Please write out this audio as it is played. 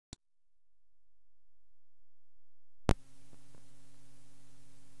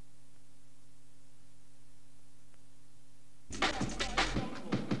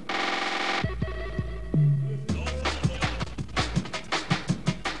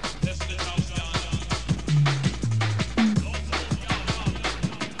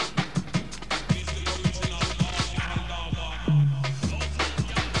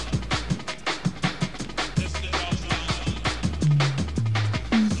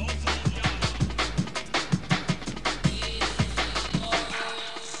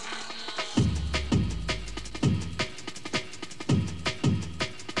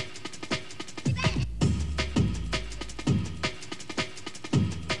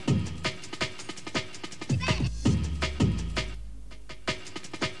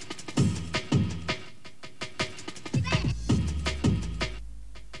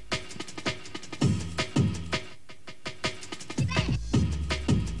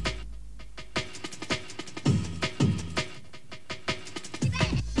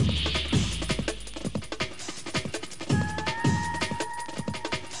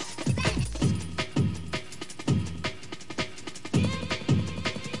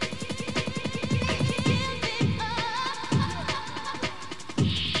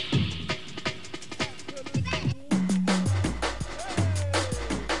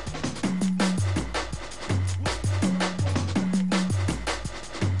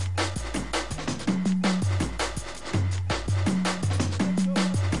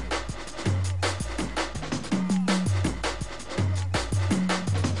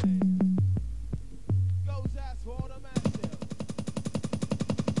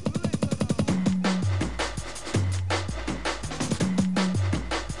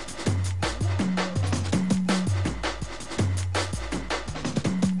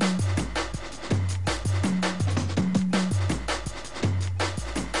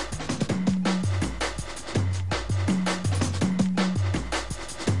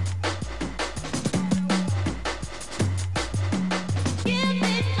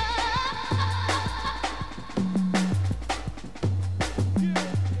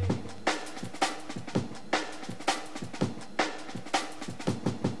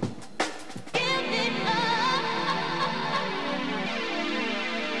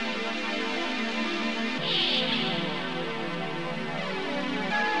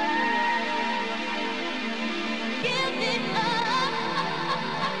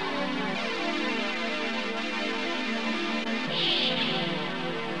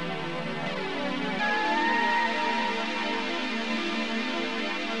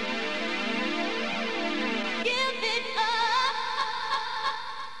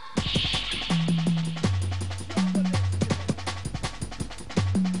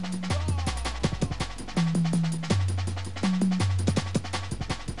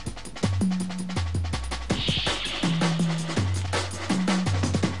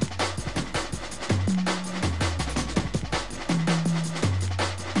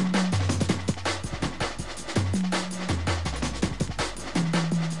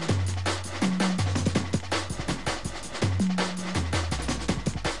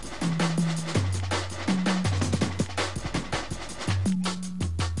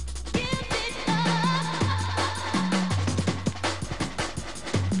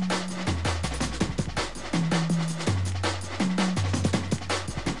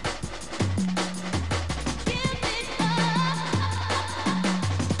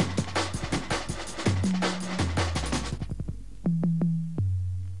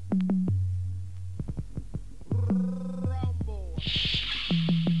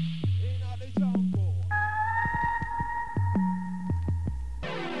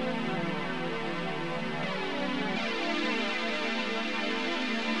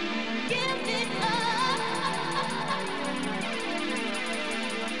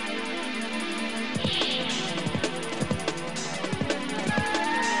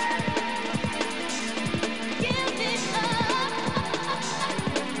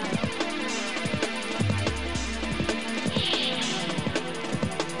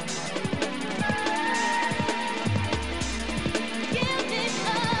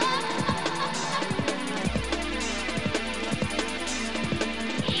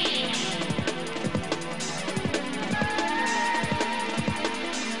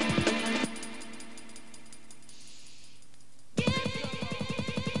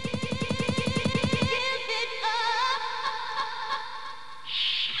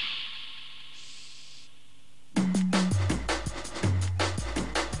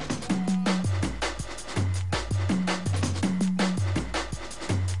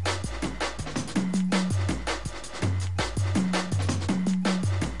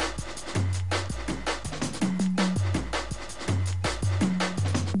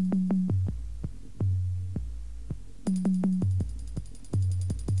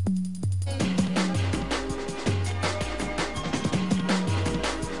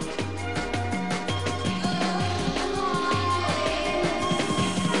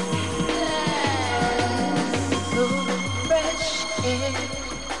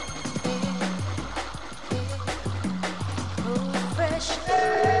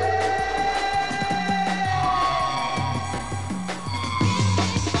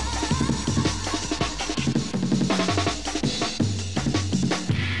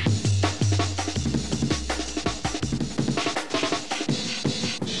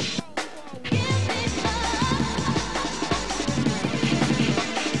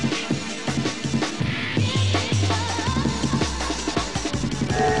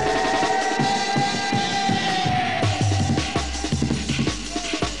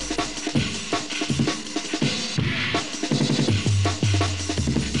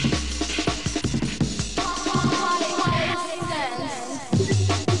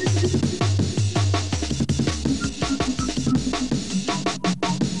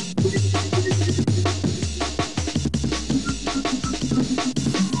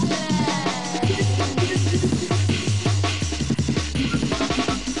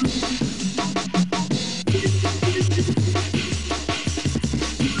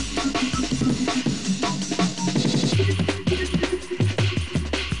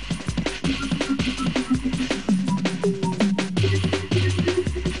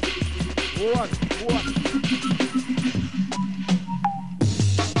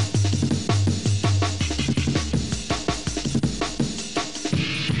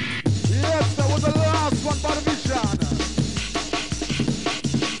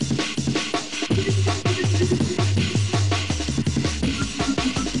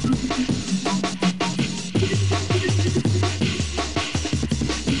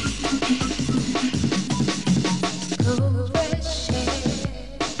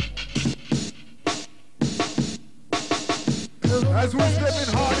As we're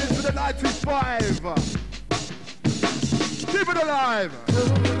stepping hard into the 95. Keep it alive.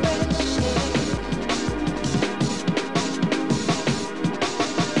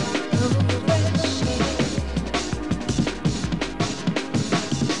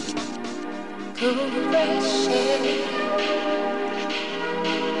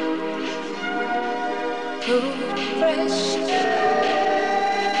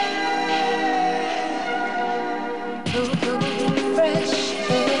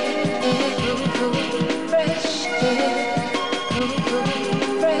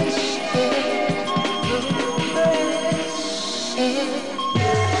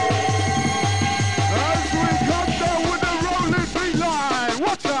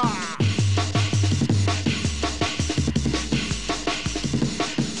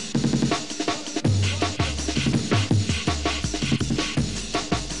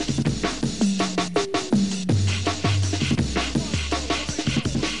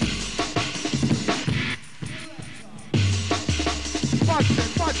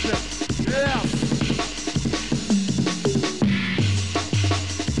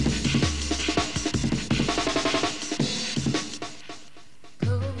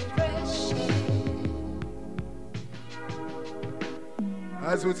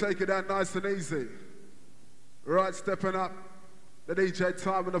 As we take it down nice and easy. Right, stepping up. The DJ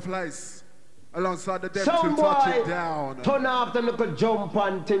Tyme in the place. Alongside the Dem to touch it down. Turn off the little jump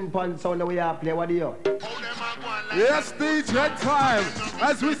and tin pan sound that we are play. What do you? Hold them up one Yes, DJ Tyme,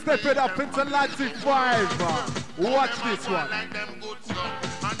 as we step it up into 95. Watch this one.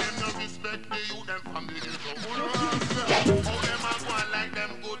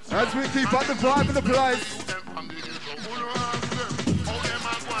 As we keep on the vibe in the place.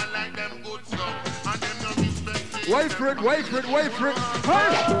 Wait for it, wait for it, wait for it.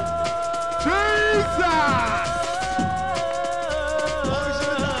 Hey! Jesus!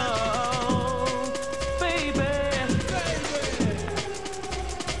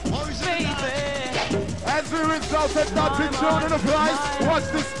 As we result at nothing shown in the place, watch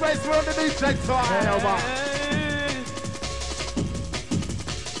this space, we're on the DJ Tyme.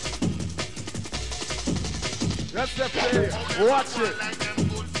 That's the thing. Watch it.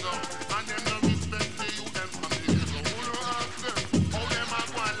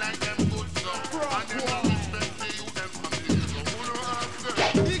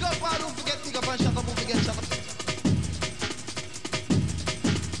 Big up, don't forget, big up and shut up, don't forget, shut up.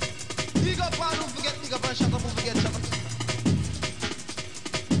 Big up, don't forget, big up and shut up, don't forget, shut up.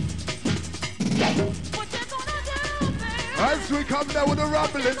 As we come down with a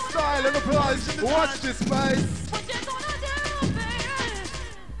rumbling style and applause, watch this space.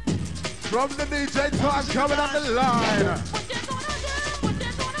 From the DJ Tyme coming on the line.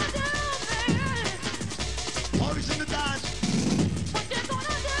 Always in the dance.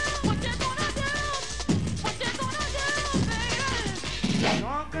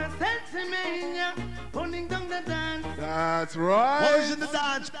 That's right. Always in the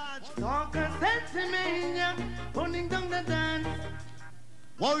dance. Putting down the dance.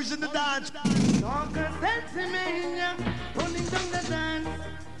 Always in the dance. Putting down the dance.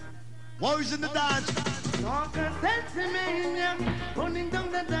 Always in the dance. Putting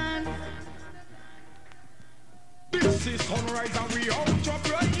down the dance. This is sunrise and we out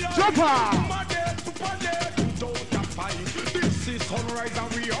jump right now. Jump on! This is sunrise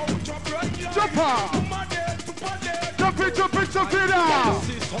and we out jump right now. Jump on! Jump it, jump it, jump it out!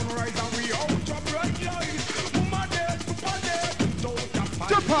 This is sunrise and we out jump right now.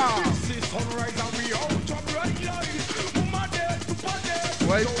 Jump on! This is sunrise and we out jump right now.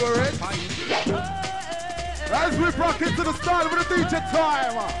 Wait for it. As we rock into the style with the DJ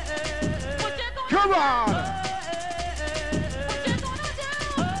Tyme. Come on!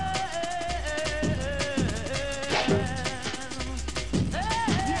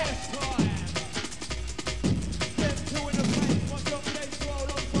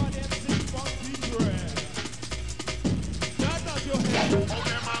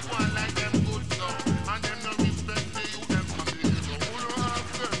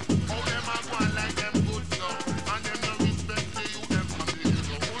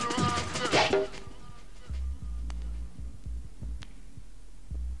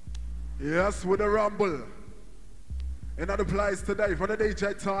 Yes, with a rumble. Another place today for the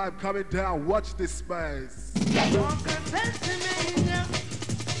DJ Tyme coming down. Watch this space.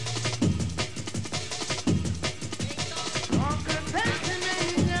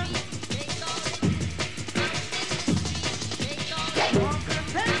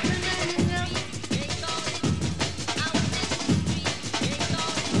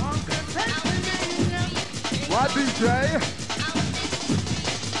 What DJ?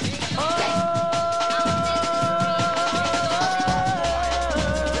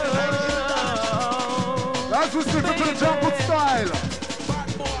 As we step into the jungle style.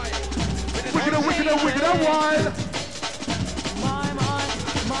 Wicked and wicked and wicked and wild.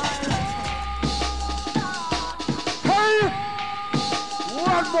 Hey!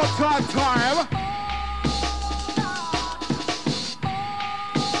 One more time.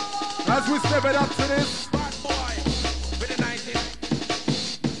 As we step it up to this.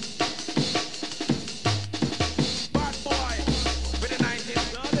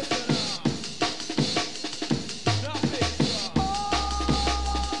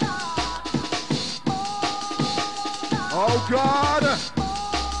 Oh God!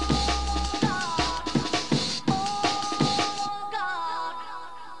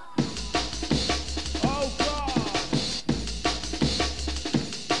 Oh God!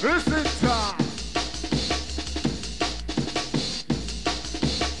 This is time.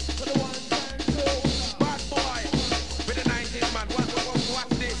 For the one time two. Bad boy with the 19 man.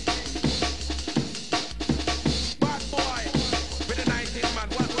 Watch this. Bad boy with the 19 man.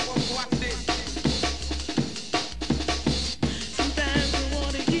 Watch this.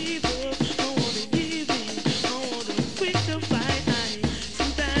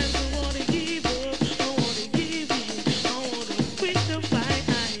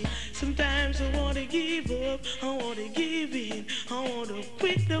 I wanna give in, I wanna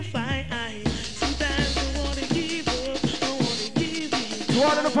quit the fight. Sometimes I wanna give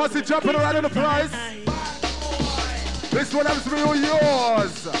posse jumping around in the place. This one happens to be all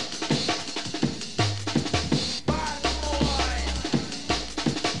yours.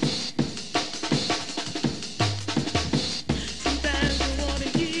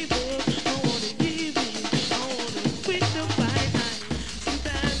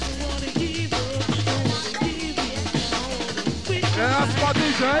 Yeah, that's my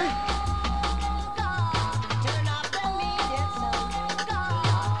DJ.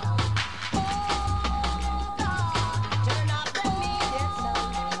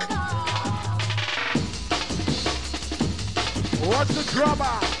 What's the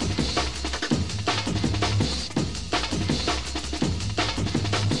drama?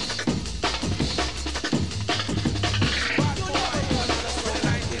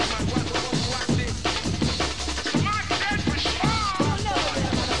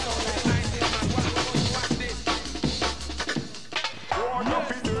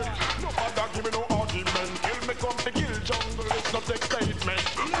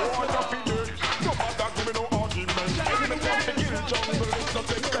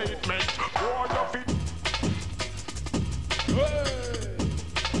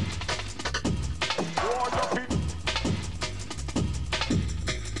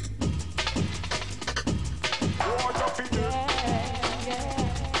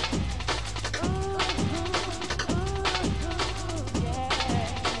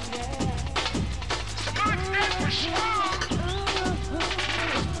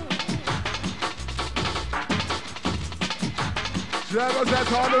 Jaggers,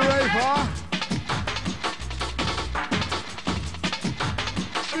 that's on the rave, huh?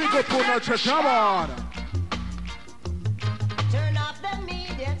 Big up on the chest, come on. Turn off the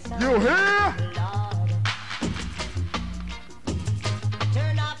media sound. You hear?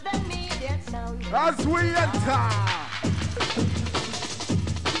 Turn off the media sound. As we enter.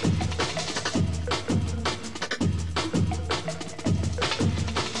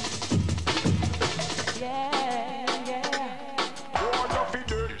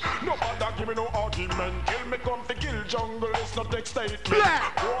 Kill me come to kill jungle, it's not take statement.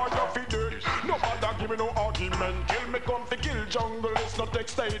 War you fi dirt, no bother give me no argument. Kill me come to kill jungle, it's not take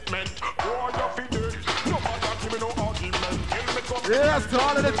statement. War you fi dirt, no bother give me no argument. Kill me come to yes, to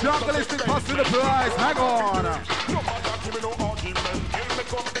all of the jungleistic busting the prize, hang on. No bother give me no argument. Kill me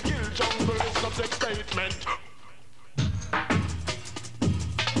come to kill jungle, it's not take statement.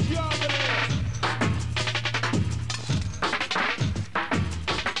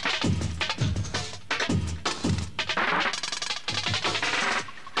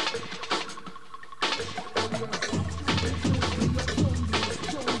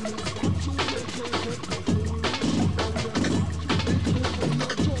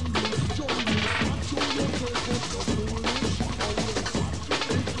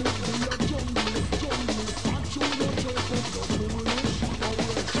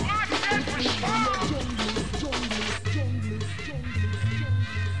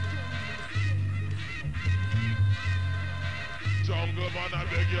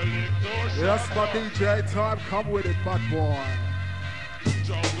 Yes, my DJ, Tyme, come with it, bad boy.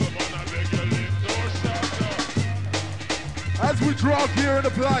 As we drop here in the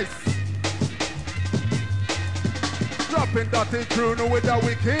place, dropping that intruder with that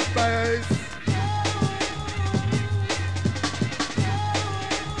wicked bass.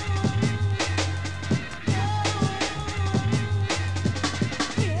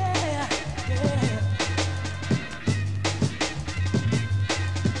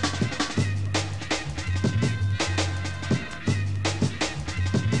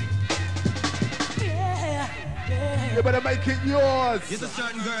 You better make it yours. Yes, there's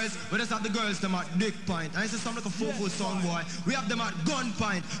certain girls, but that's not the girls them at dick point. And it's just something like a full song boy. We have them at gun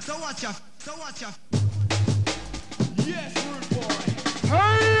point. So watch ya. Yes, rude boy.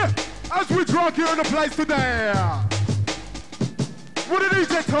 Hey, as we drunk here in the place today, what it is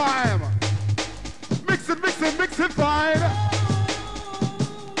that time? Mix it fine.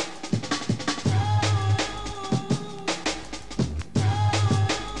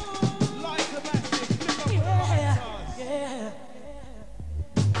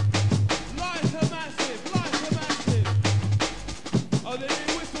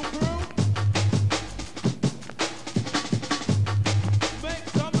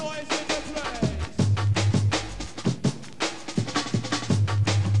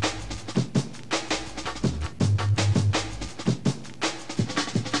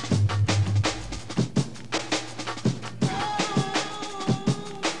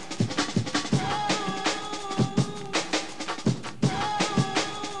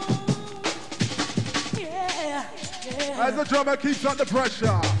 As the drummer keeps under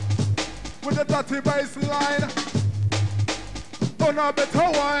pressure. With the dirty bass line. On a bit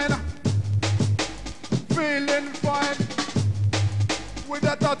of wine. Feeling fine. With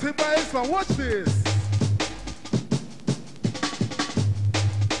that dirty bass line. Watch this.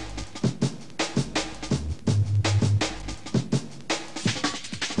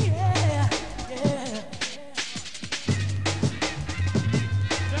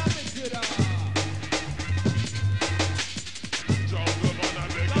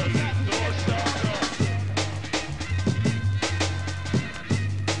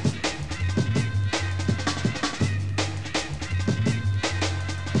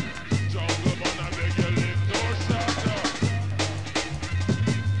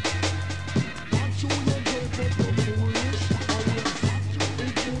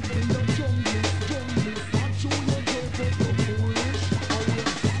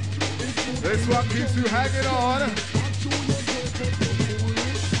 This one keeps you hanging on.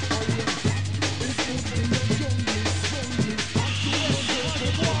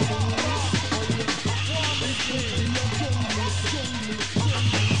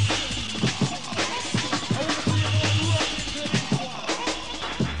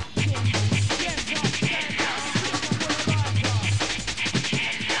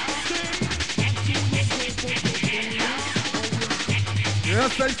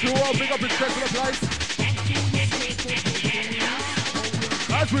 Yes, thanks to all. Big up and check for the place.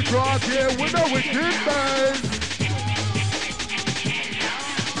 As we draw here with the wicked bass.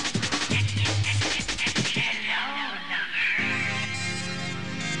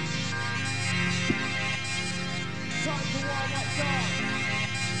 Time to warm up, song.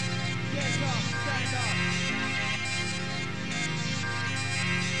 Get up, stand up.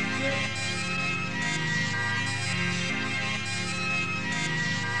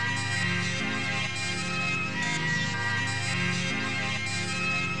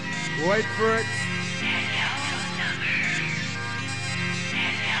 Wait for it.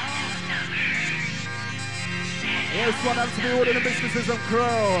 This one has to be all in the Mysticism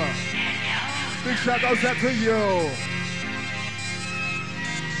crew. Big shout goes out to you.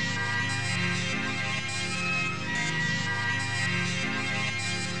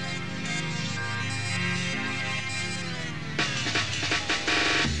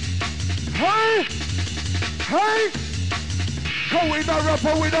 Hey! Hey! Cause we not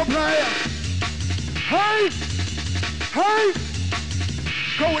rapper, we don't play. Hey! Hey!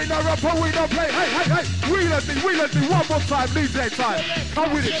 Cause we not rapper, we don't play. Hey, hey, hey! Wheel at me, one more time, DJ time.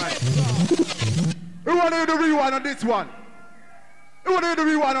 Come with it, man. Who wanna do the rewind on this one? Who wanna do the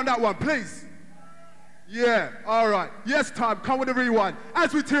rewind on that one, please? Yeah, alright. Yes, Tyme, come with the rewind.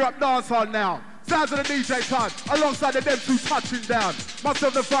 As we tear up dancehall now. Sounds of the DJ Tyme, alongside the them two touching down.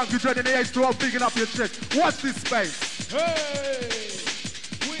 Myself the funky dread in the H2O, bigging up your chest. Watch this space. Hey!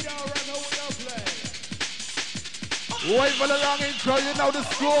 We don't run, no, we don't play. Wait for the long intro, you know the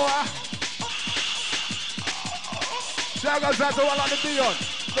score. Shout goes out to all on the Dion.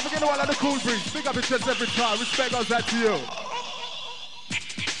 Don't forget all on the Cool Breeze. Big up your chest every time. Respect goes out to you.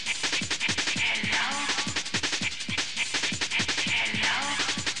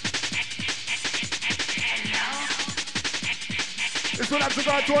 This one has to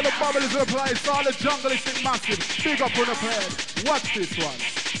go to all the bubbles in the place, all the jungle is massive. Big up on the plane. Watch this one.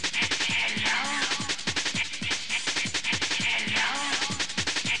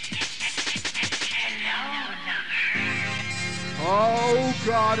 Oh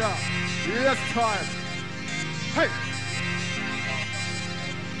God. Yes, Tyme. Hey.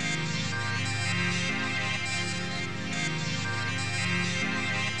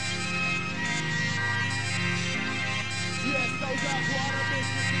 Yes, those are all the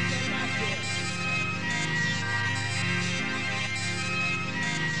businesses and matches.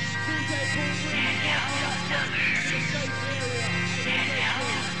 DJ Cool Breeze, in the safe area.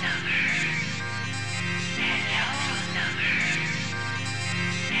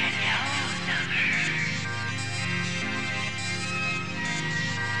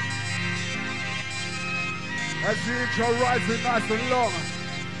 As the intro rising nice and long.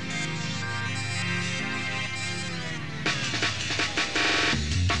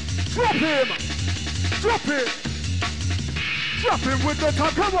 Drop him! Drop it! Drop him with the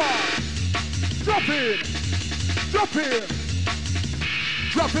time, come on! Drop him! Drop him!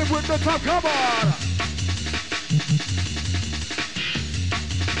 Drop him with the time, come on!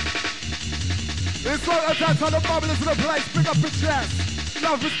 It's all attached on the bubbles in the place, pick up your chest.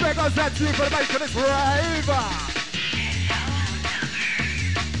 Love, respect goes out to you for making this rave.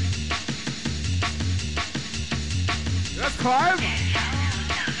 That's Tyme.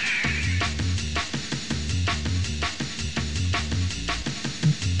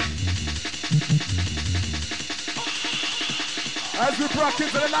 As we rock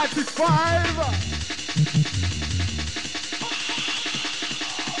into the 95.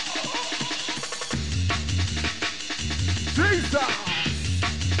 Jesus!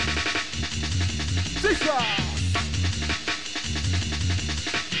 Jesus!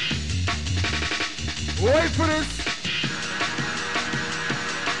 Wait for this.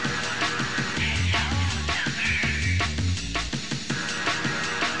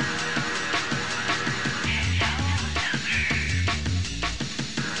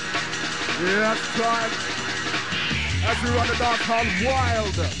 Yeah, it's time. As we run the dance hall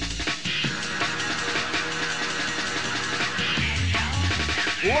wild.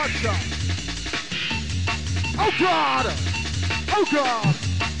 Watch out. Oh God! Oh God!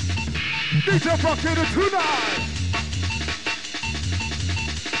 DJ Bucket tonight!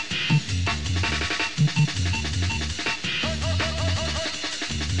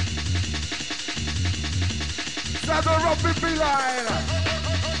 Stand up in B-line!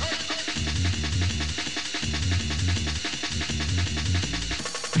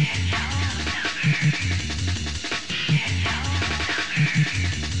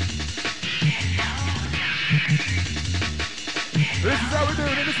 This is how we do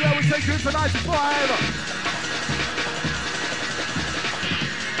it, and this is how we take you into 95.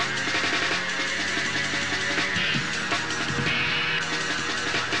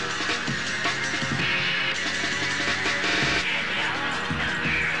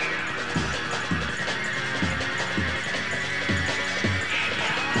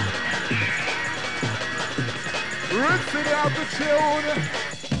 Rinsing out the tune.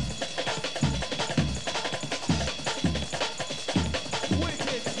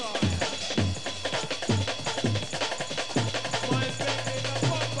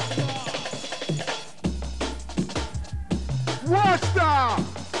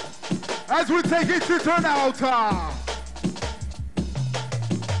 As we take it to turn out.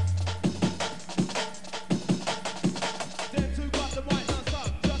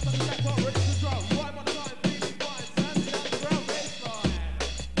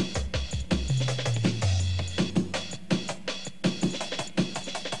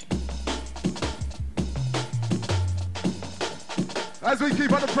 As we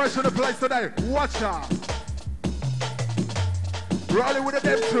keep under pressure in the place today, watch out. Rolling with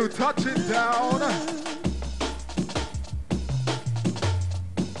them two, touching down.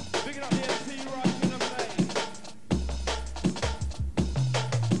 Picking up the MC right in the place.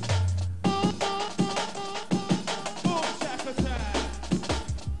 Boom, shaka time.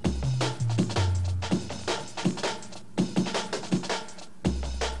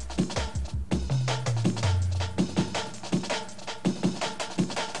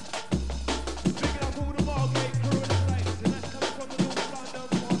 Picking up all the Margate crew in the place, and that's coming from the North London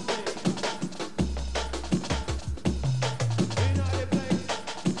posse. United place,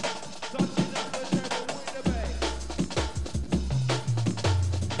 touching up the treble with the bass.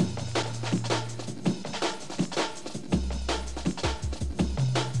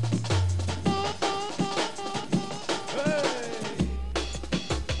 Hey!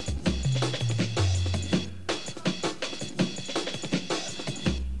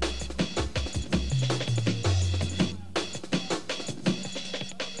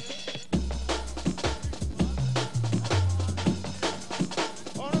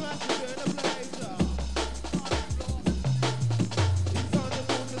 On a massive in the place, He's on the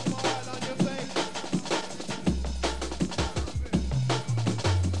moon, the smile on your face.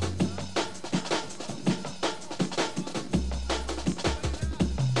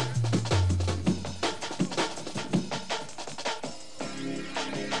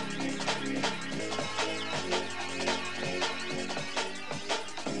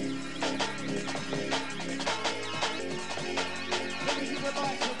 Let me see the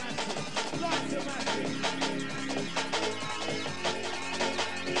lights are massive. Lights are massive.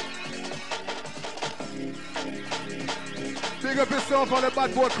 Big up yourself on the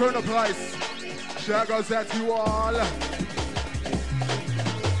bad boy Chrono Price. Shout goes out to you all.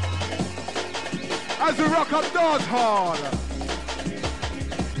 As we rock up dance hall.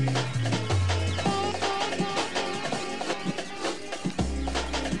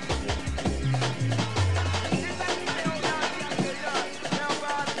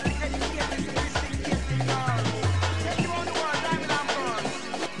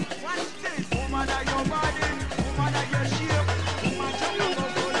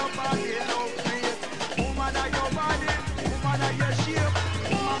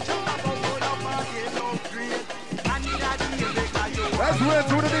 Let's win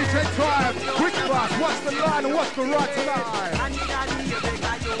through the DJ Tyme. Quick class, what's the line and what's the right tonight?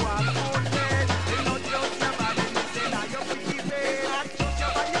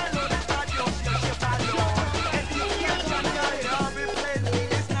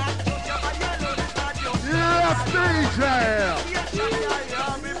 DJ.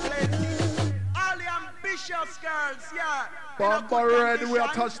 All the ambitious girls, yeah. Bumper Red, we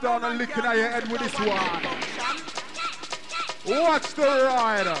are touchdown and licking at your head with this one. Watch the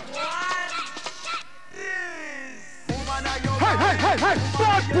rider. Hey, hey, hey, hey,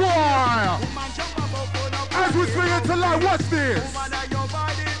 bad boy! As we swing into life, watch this. Woman of your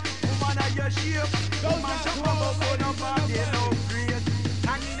body, woman of your shape. Woman jump up on body, no great.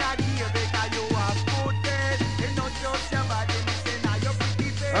 And in a gear because you have good taste. It's not just your body, listen now your pretty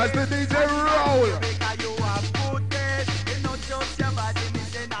face. As the DJ roll. Because you have good taste. It's not just your body,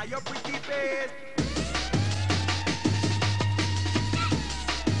 listen now your pretty face.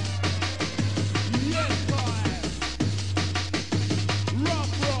 Yes, boy.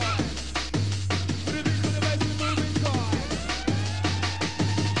 Rough boy. Put it into the best moving toy.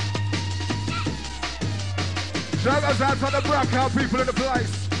 Shout us out for the Brackout people in the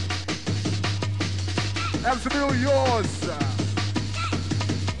place. Absolutely yours.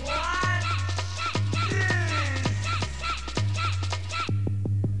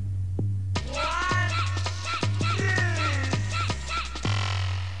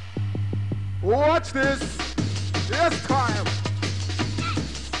 Watch this. Yes, time.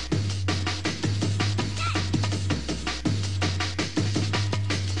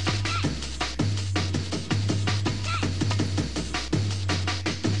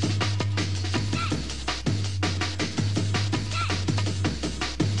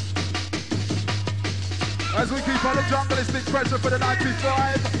 As we keep on the jungleistic pressure for the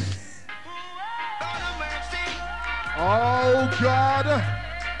 95. Oh, God.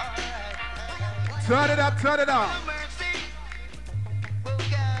 Turn it up, turn it up.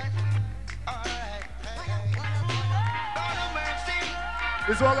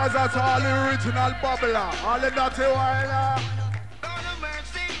 This one goes out to all the original bubbler, all the naughty wine.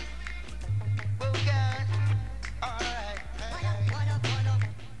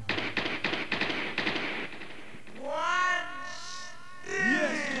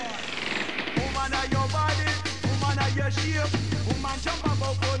 Woman of your body, woman of your shape. Woman jump up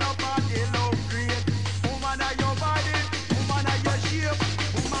on a body, low grade. Woman of your body, woman of your shape.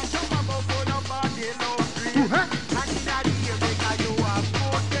 Woman jump up on a body, low grade. And in a day because you have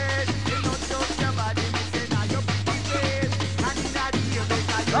good taste. It's not just your body, listen now your pretty face. And in a day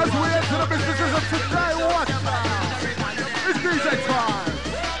because you As we enter the mysticism today, watch that. It's DJ time.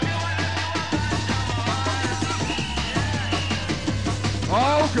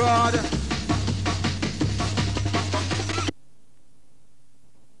 Oh, God.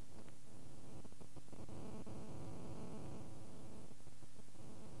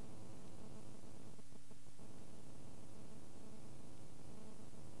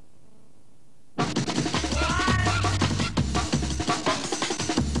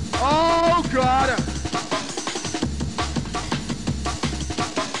 Oh, God.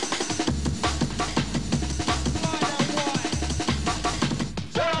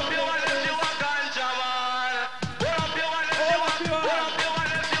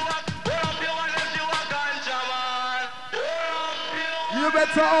 You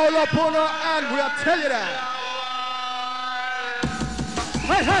better all up on her hand, we'll tell you that.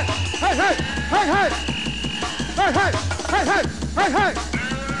 Hey, hey, hey, hey, hey, hey. Hey, hey, hey, hey, hey, hey.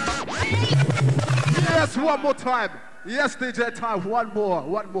 Yes, one more time. Yes, DJ Tyme, one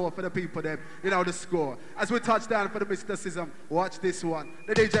more for the people there. You know the score. As we touch down for the mysticism, watch this one.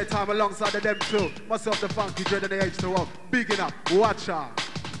 The DJ Tyme alongside of them too. Myself, the funky dread and the H2O. Big enough, watch out.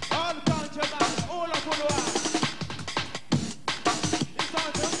 All the contraband, all up on the wall. It's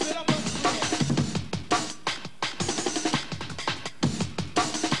on the fill up on the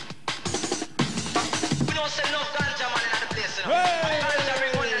We don't sell no ganja man in the place, you know. Hey! Ganja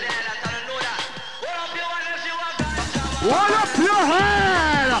ring on the island, I don't know that. What up your one if you a ganja man? Wall up your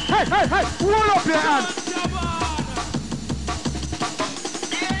hand! Hey, hey, hey! Wall up your hand!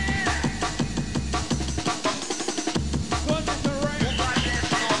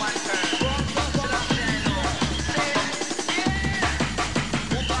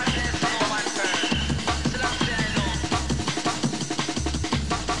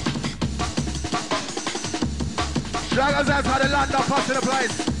 Dragons outside the land up us in the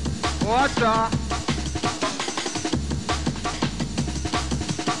place. Watch out.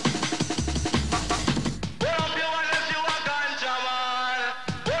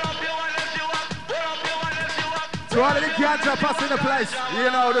 To all of the ganja pass in the place,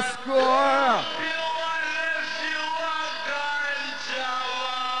 you know the score.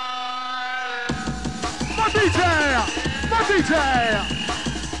 My DJ,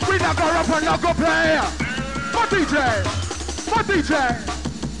 we not go rap and not go play. My DJ,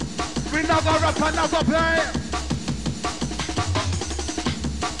 we not go rap and not go play.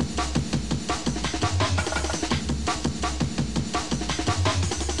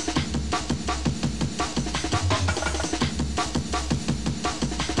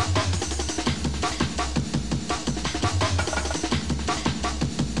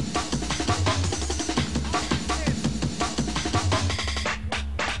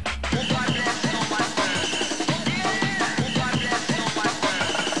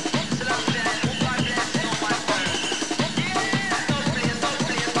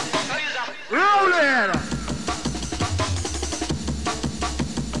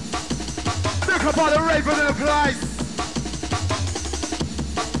 People in the place.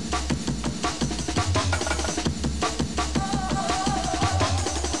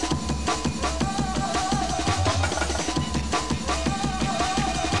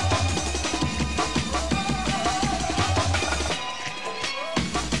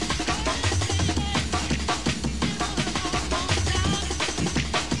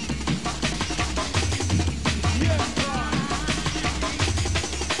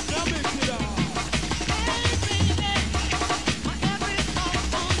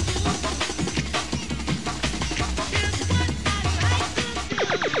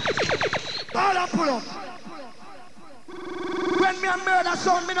 When me a murder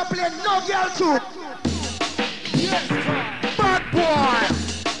sound, me no play no girl too. Yes, bad boy.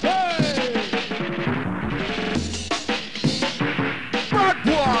 Hey. Bad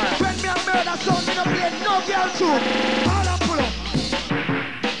boy. When me a murder sound, me no play no girl too. All I pull up.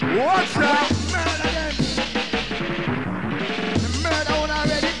 Watch out. Murder them. Me murder one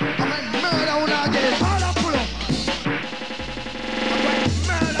already. I'm going murder one again. All I pull up. I'm going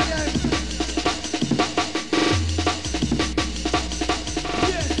murder them.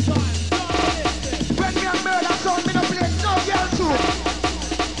 When me a murder sound, me no play no girl too.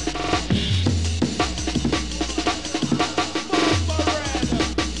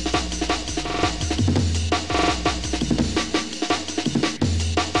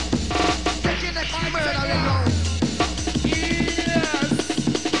 Taking the murder along. Yes.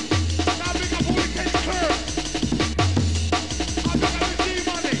 Now big up who we can curb. I big up the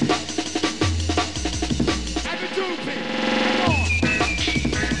G-Money. And the Doopy. Come on.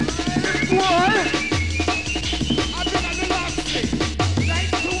 What? I big up the Loxy.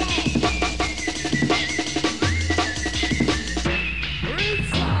 Thanks to all.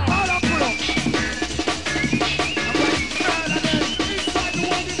 Rinsa. All I pull up. I'm going murder them. Inside the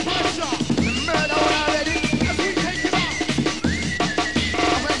one in pressure. Me murder one already. As we take it out.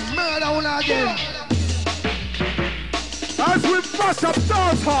 I'm going murder one again. As we mash up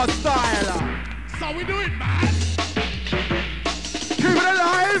dancehall style. So we do it, man. Keep it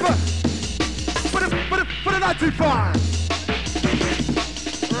alive. For the Nazi farm.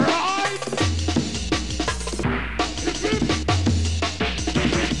 Right.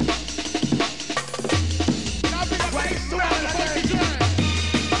 Now big up face to all the funky joint.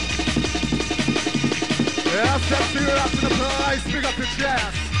 Yeah, step to your up to the place. Big up your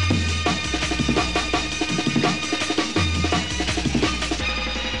chest.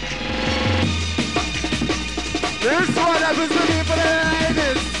 This one happens to be for the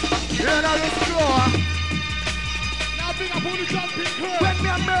ladies. You know the score. Now big up all the jumping curve. When me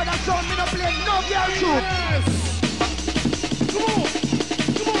a murder sound, me no play no girl too. Yes. Come on.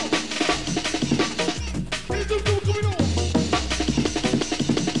 Come on. Here's the door coming on.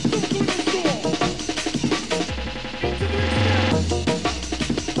 Door coming on the door. Into the extent.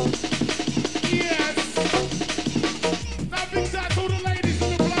 Yes. Now big shout to all the ladies in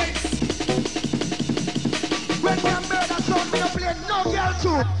the place. When me a murder sound, me no play no girl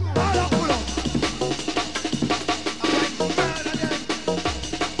too. All I pull up. I'm going murder them.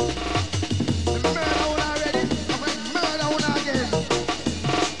 Me murder one already. I'm going murder one again.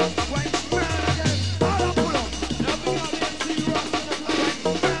 I'm going murder them. All I pull up. Now big up the MC Ross in the I'm place.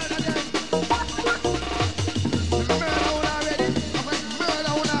 going murder them. Me murder one already. I'm going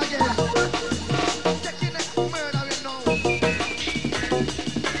murder one again. Taking the murder we know.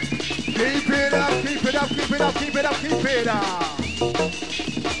 Keep it up, keep it up, keep it up, keep it up, keep it up.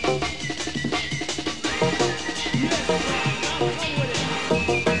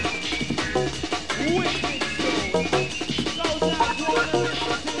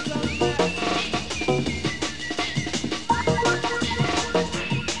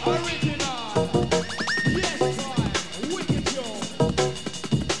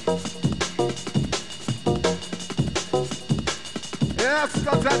 Yes,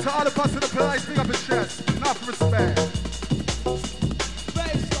 contact to all the us in the place, big up his chest. Enough respect.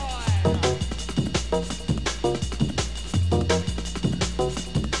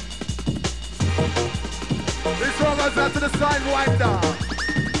 This one goes out to the Sidewinder.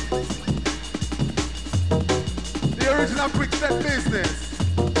 The original quick step business.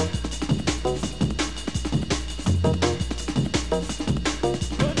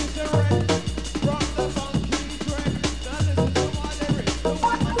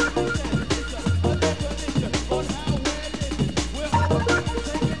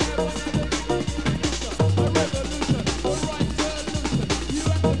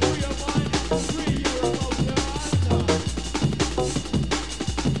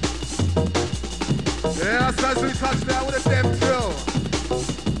 Yes, as we touch down with a them too.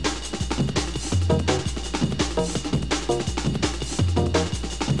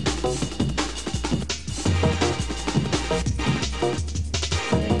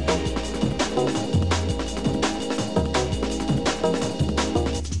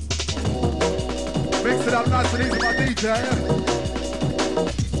 DJ.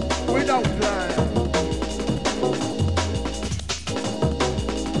 We don't play.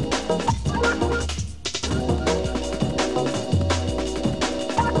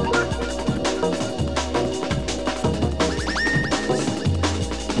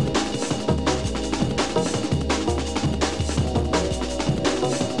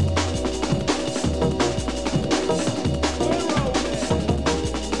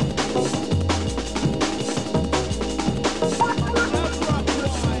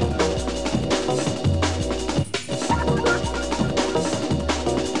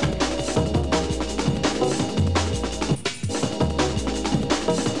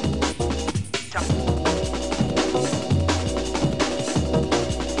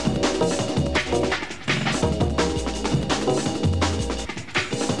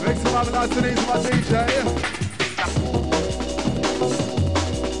 Today's my DJ.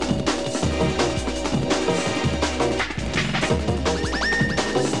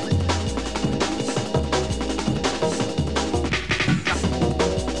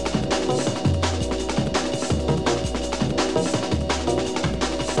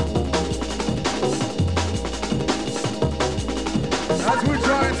 As we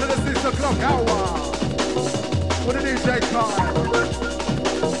draw into the 6 o'clock hour, with the DJ Tyme.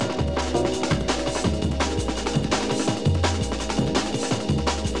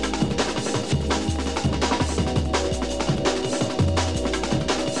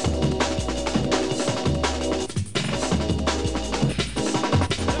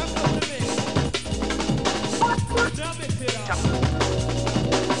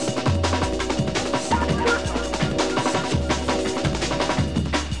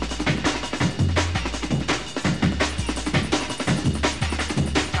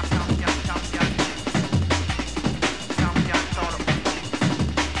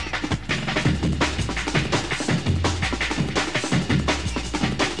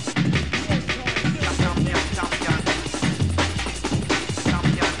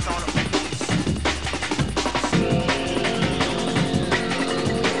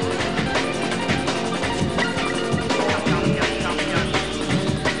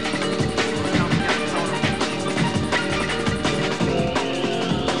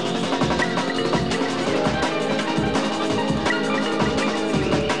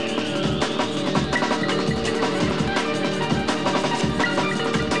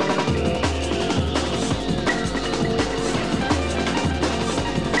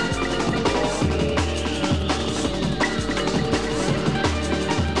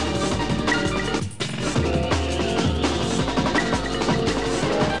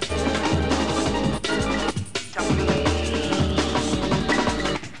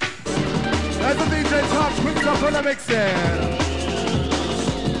 Mixing.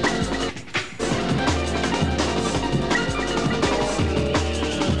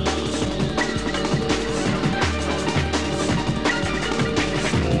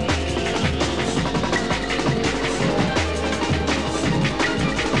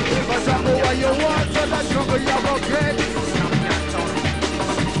 If I tell me what you want, so that's jungle you will get.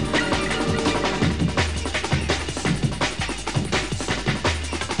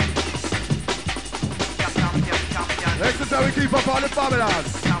 This is how we keep up all the formulas.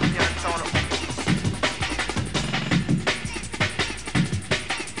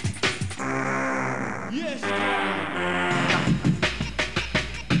 Yes.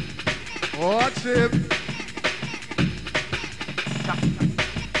 Watch him.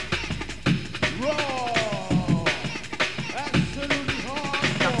 Raw. Absolutely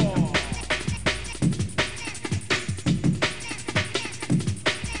hardcore.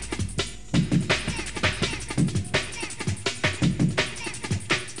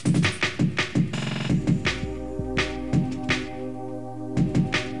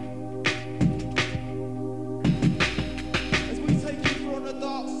 As we take you through on the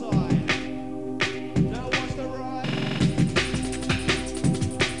dark side. Now watch the ride.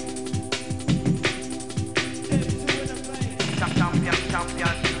 Step two in the flame.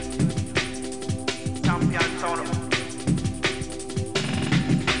 Champion solo. Champion.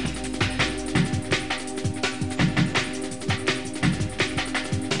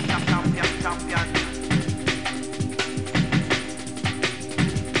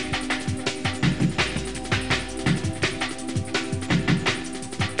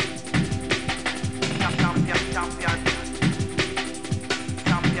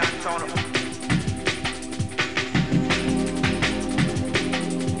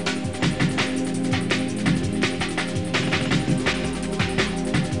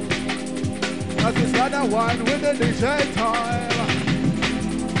 As we start that one with the DJ Tyme.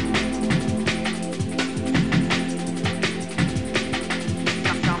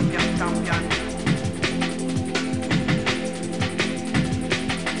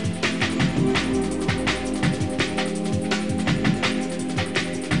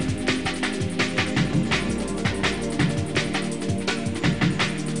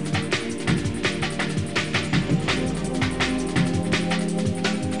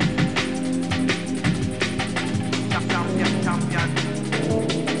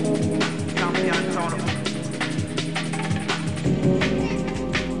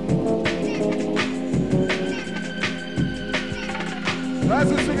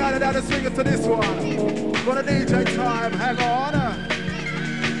 down the swing to this one. For the DJ Tyme, hang on.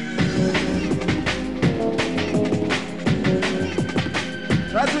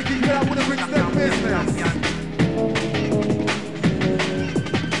 As we keep it up with the big step business.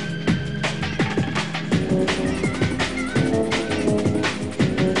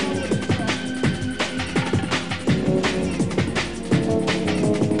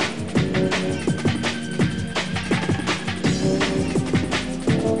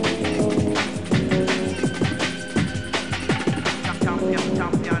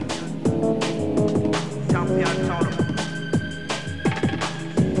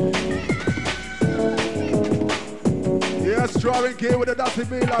 Drawing gear with the Dusty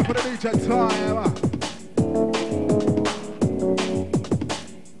B life for the DJ Tyme.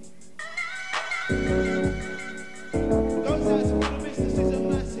 Those guys for the Mysticism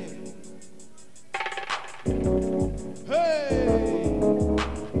Massive. Hey!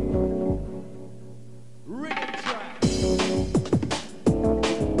 Rhythm track.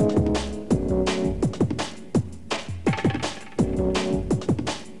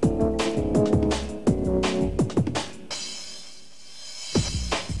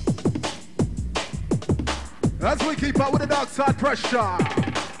 As we keep up with the dark side pressure.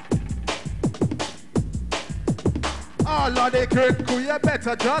 All of the crew, you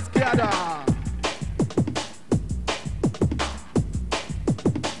better just gather.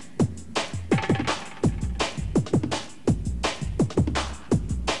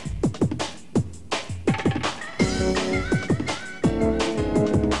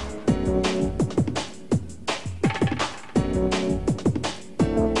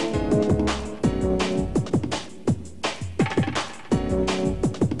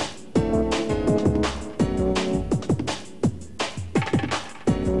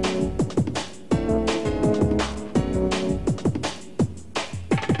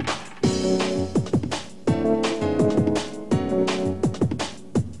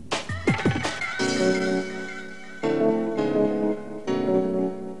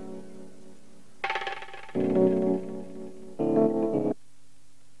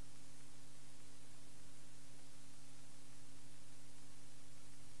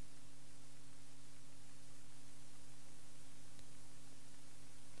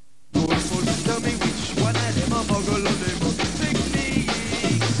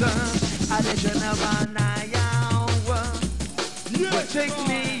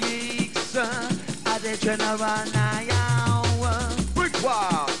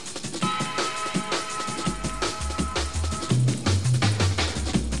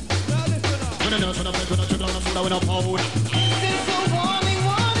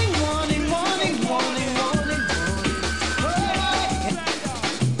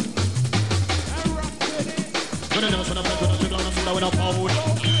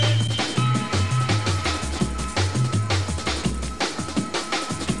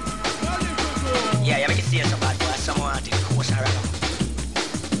 Yeah, make it see some bad boy. Someone to the course around.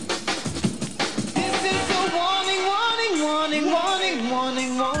 This is a warning, warning, warning, warning,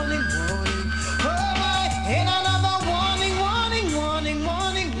 warning, warning, warning. Oh my, in another warning, warning, warning,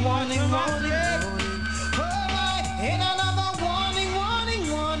 warning, warning, warning, warning. Oh my, in another warning, warning,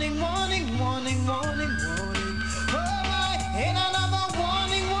 warning, warning, warning, warning, warning. Oh my, in another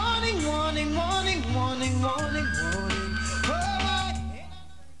warning, warning, warning, warning, warning, warning, warning. Oh my.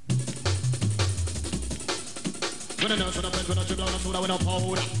 When I know, so I play, when I down, so I went up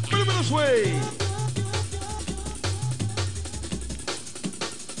hold. Move it this way.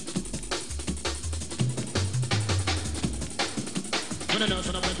 When I know, so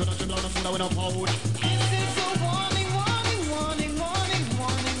I play, when I down, so I went up hold. This is a warning, warning, warning, warning,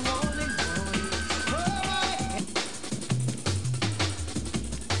 warning, warning, warning. Oh my.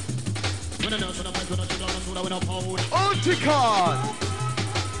 When I know, so I play, when I down, so I went up hold. Ulticon.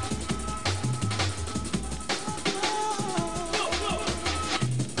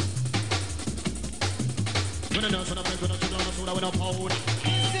 When I know, so I play, when I down, so I went up hold.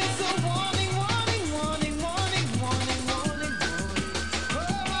 This is a warning, warning, warning, warning, warning, warning, warning. Oh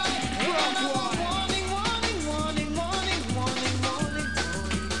my. Warning, warning, warning, warning, warning, warning, warning.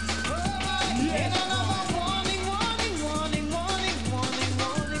 Oh my. Another warning, warning, warning, warning, warning, warning,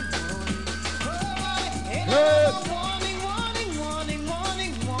 warning. Oh my. Another warning, warning, warning,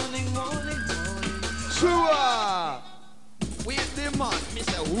 warning, warning, warning, warning. Sure. With the man, me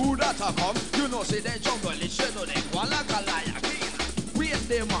say who that a come? You know say the jungle is shadow them wala kalaya king. With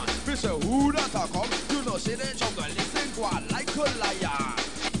the man, me say who that a come? You know say the jungle is sing like a liar.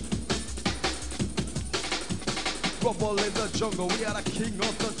 Rubble in the jungle, we are the king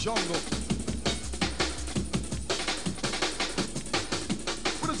of the jungle.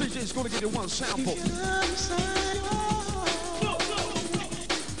 What is it? DJ's gonna give you one sample.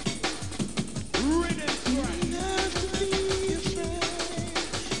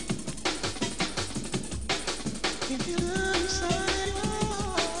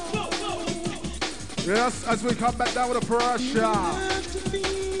 Yes, as we come back down with the pressure.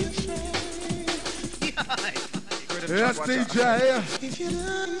 Yes, DJ.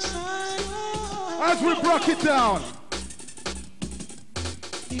 As we broke it down.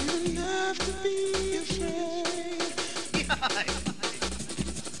 You don't have to be afraid.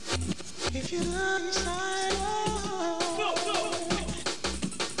 If you're inside,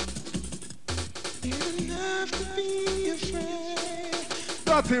 you don't have to be afraid.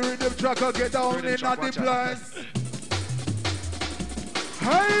 Dirty rhythm tracker, get down in at the place.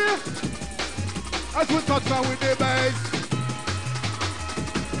 Hey! As we touch down with the bass.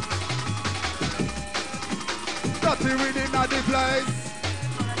 Dirty rhythm at the place.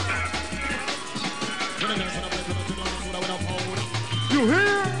 You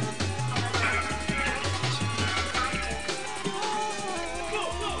hear?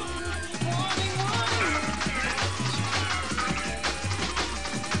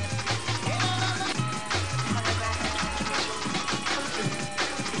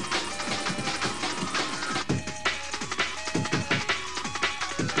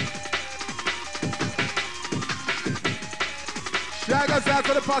 Shaggers out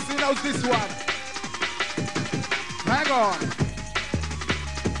to the posse knows this one. Hang on.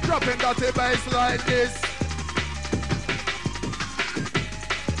 Dropping dirty bass like this.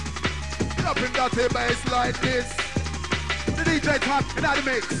 Dropping dirty bass like this. The DJ Tyme in the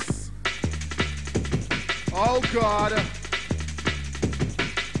mix. Oh God.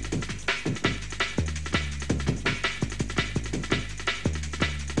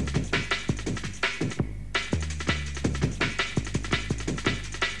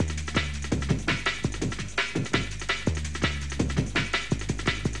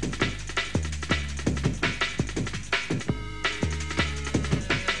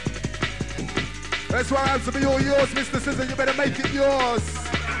 That's why I have to be all yours, Mysticism. You better make it yours.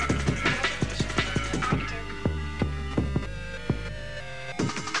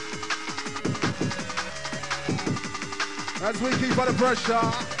 As we keep under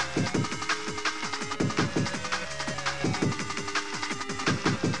pressure.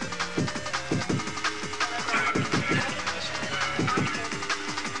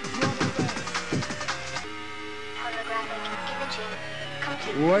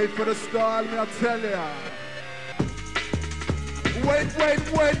 Wait for the style, me I tell ya. Wait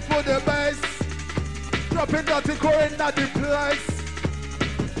for the bass. Dropping dirty core in the place.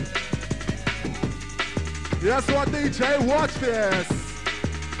 Yes, what DJ, watch this.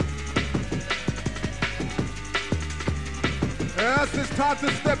 Yes, it's time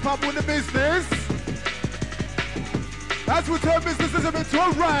to step up with the business. As we turn Mysticism into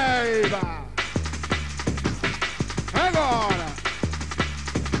a rave. Hang on.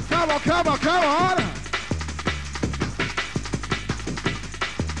 Come on.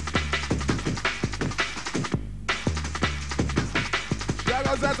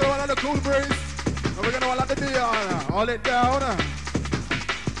 Shadows out to one on the cool breeze. And we're gonna let the D on. Hold it down.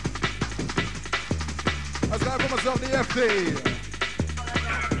 Let's go for myself the FD.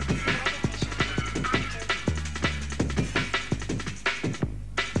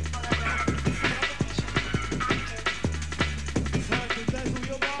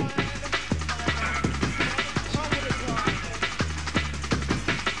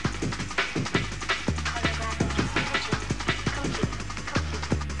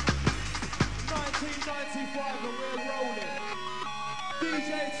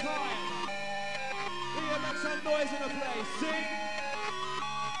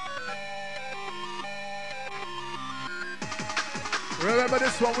 Remember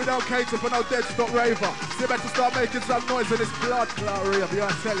this one, we don't cater for no dead stock raver. So you better start making some noise in this blood clot rave,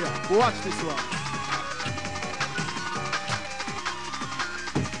 I tell you. Watch this one.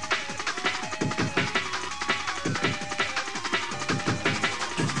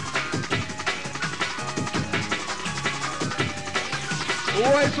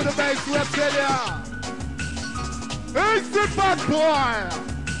 Wait for the bass, I tell ya. It's the bad boy.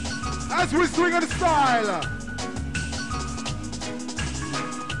 As we swing on the style.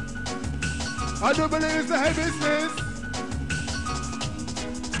 I do believe it's a heavy business.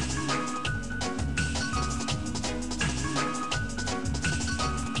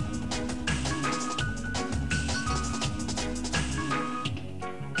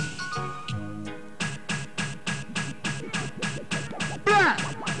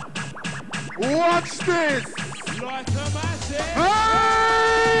 Watch this. Hey!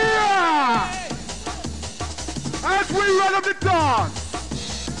 As we run up the dance.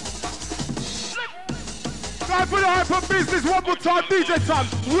 Time for the hyper business one more time, DJ Tyme.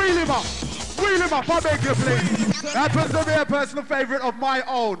 Wheel him up. Wheel him up, I beg you please. That happens to be a personal favorite of my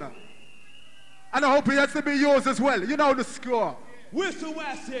own. And I hope it has to be yours as well. You know the score. Whistle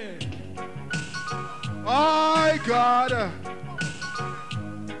West here. My God.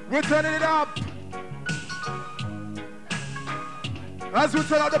 We're turning it up. As we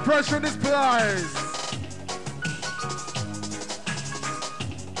turn out the pressure in this place.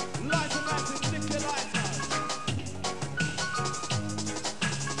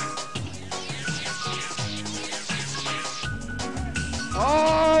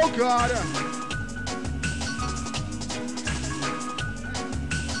 Oh God.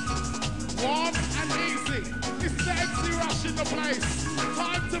 Warm and easy. This is the MC Rush in the place.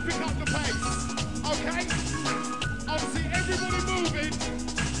 Time to pick up the pace. Okay? Obviously everybody moving.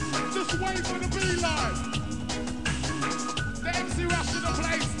 Just wait for the beeline. The MC Rush in the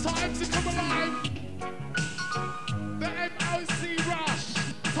place. Time to come alive. The MOC Rush.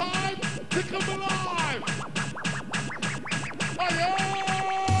 Time to come alive. Aye, aye.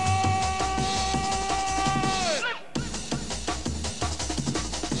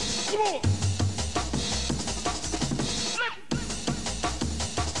 Come on.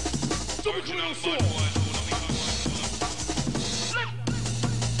 Somebody come on the floor.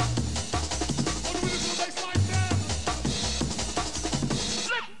 On the rhythm of the baseline now.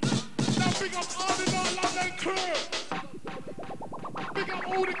 Now big up all the London crew. Big up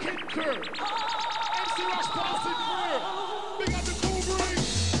all the Kid crew. MC Rush passing through. Big up the Cool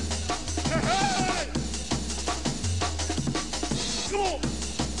Breeze. Hey, hey. Come on.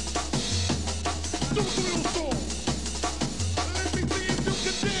 Do the real song. Let me see if you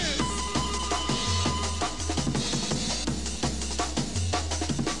can dance.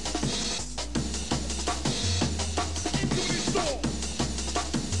 Into this song.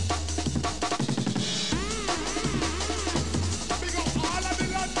 Big up all of the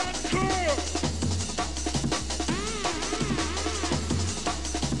London crew.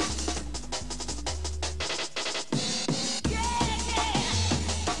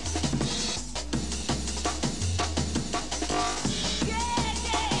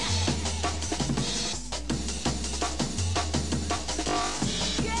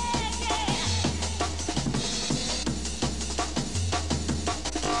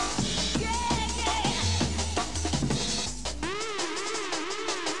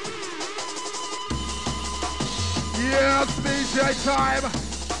 Yes, DJ Tyme.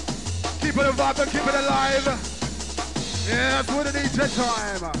 Keep it a vibe and keep it alive. Yes, with the DJ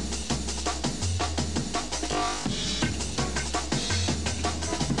Tyme.